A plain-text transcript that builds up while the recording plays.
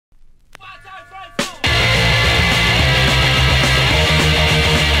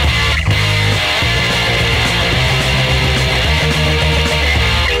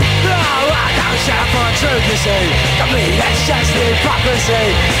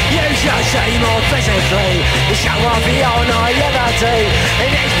should see more physically. You show off your naivety. In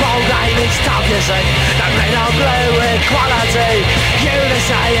this ball game it's tough, you see. The red or blue equality. You to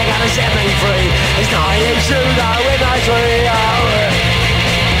say you're gonna set me free. It's naive pseudo imagery.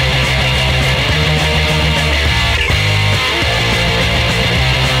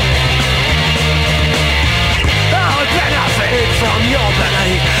 From your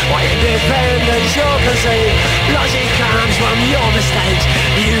belief, why independence you conceive. Logic comes from your mistakes.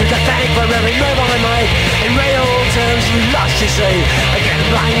 You to thank for every move I make. In real terms you lost, you see. Again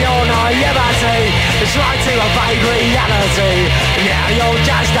blame your naivety. It's right to evade reality. Now you're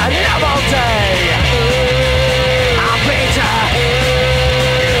just a novelty. I'm better.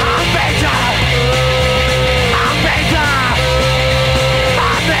 I'm better. I'm better.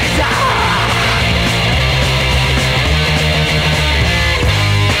 I'm better.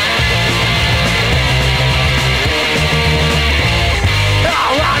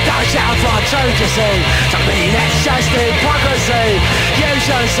 Shout for truth, you see. To me that's just hypocrisy. You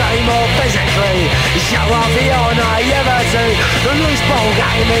should say more physically. Show off your naivety. The loose ball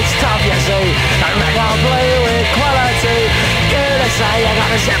game it's tough, you see. The red or blue equality. You to say you're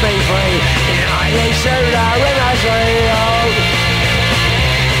gonna set me free. You know you shoot a imagery.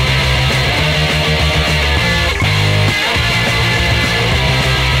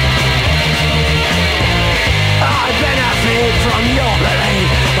 I benefit from your belief.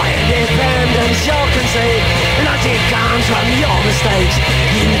 My independence you concede. Logic comes from your mistakes.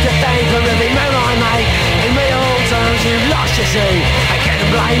 You to thank for every move I make. In real terms you've lost, you see. I can't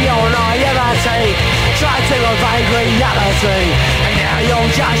blame your naivety. Try to evade reality. And now you're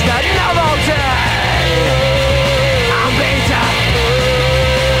just a